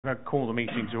I call the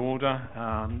meeting to order.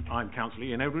 I'm Councillor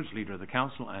Ian Edwards, Leader of the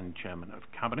Council and Chairman of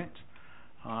Cabinet.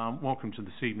 Welcome to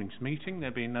this evening's meeting. There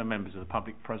being no members of the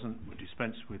public present, we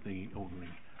dispense with the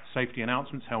ordinary safety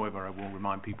announcements. However, I will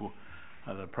remind people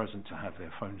that are present to have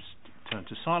their phones turned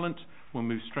to silent. We'll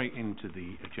move straight into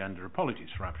the agenda. Apologies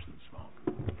for absence, Mark.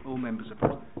 All members are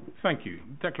present. Thank you.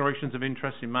 Declarations of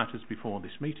interest in matters before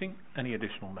this meeting. Any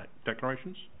additional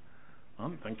declarations?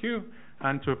 Thank you.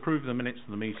 And to approve the minutes of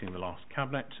the meeting of the last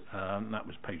Cabinet, that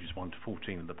was pages 1 to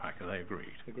 14 of the pack. Are they agreed?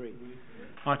 Agreed.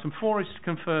 Item 4 is to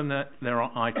confirm that there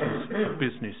are items of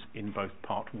business in both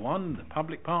Part 1, the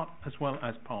public part, as well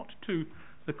as Part 2,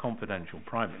 the confidential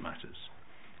private matters.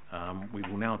 We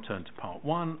will now turn to Part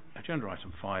 1, Agenda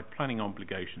Item 5, Planning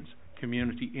Obligations,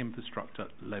 Community Infrastructure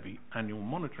Levy Annual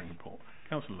Monitoring Report.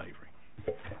 Councillor Lavery.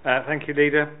 Thank you,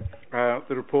 Leader.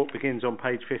 The report begins on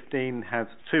page 15, has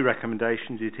two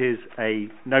recommendations. It is a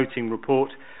noting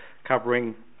report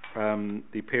covering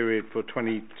the period for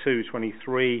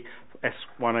 22-23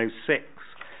 S106,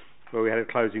 where we had a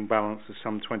closing balance of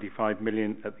some 25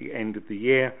 million at the end of the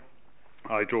year.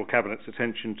 I draw Cabinet's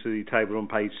attention to the table on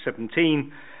page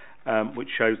 17, which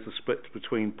shows the split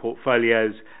between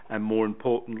portfolios and, more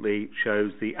importantly,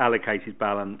 shows the allocated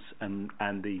balance and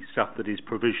the stuff that is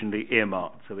provisionally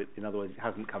earmarked. So, in other words, it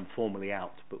hasn't come formally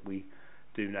out, but we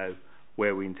do know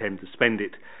where we intend to spend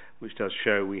it, which does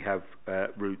show we have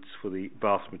routes for the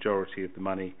vast majority of the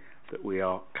money that we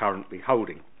are currently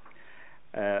holding.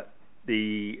 In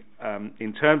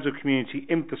terms of community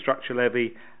infrastructure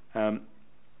levy,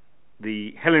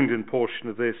 the Hillingdon portion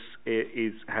of this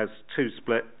has two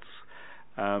splits.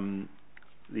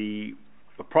 The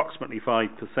approximately 5%,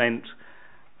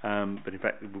 but in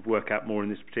fact it would work out more in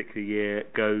this particular year,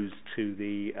 goes to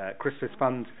the Chrysalis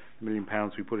Fund, £1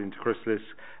 million we put into Chrysalis.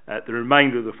 The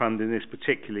remainder of the fund in this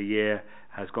particular year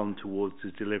has gone towards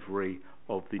the delivery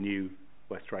of the new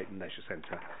West Drayton Leisure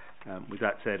Centre. With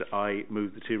that said, I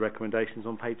move the two recommendations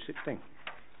on page 16.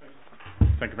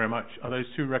 Thank you very much. Are those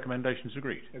two recommendations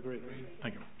agreed? Agreed.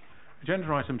 Thank you.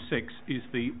 Agenda item 6 is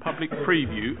the public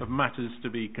preview of matters to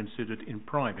be considered in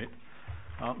private.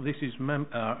 This is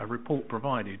a report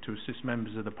provided to assist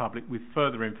members of the public with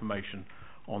further information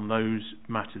on those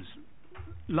matters,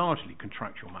 largely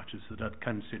contractual matters, that are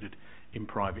considered in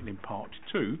private in Part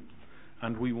 2.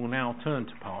 And we will now turn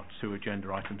to Part 2,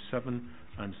 Agenda item 7,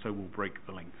 and so we'll break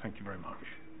the link. Thank you very much.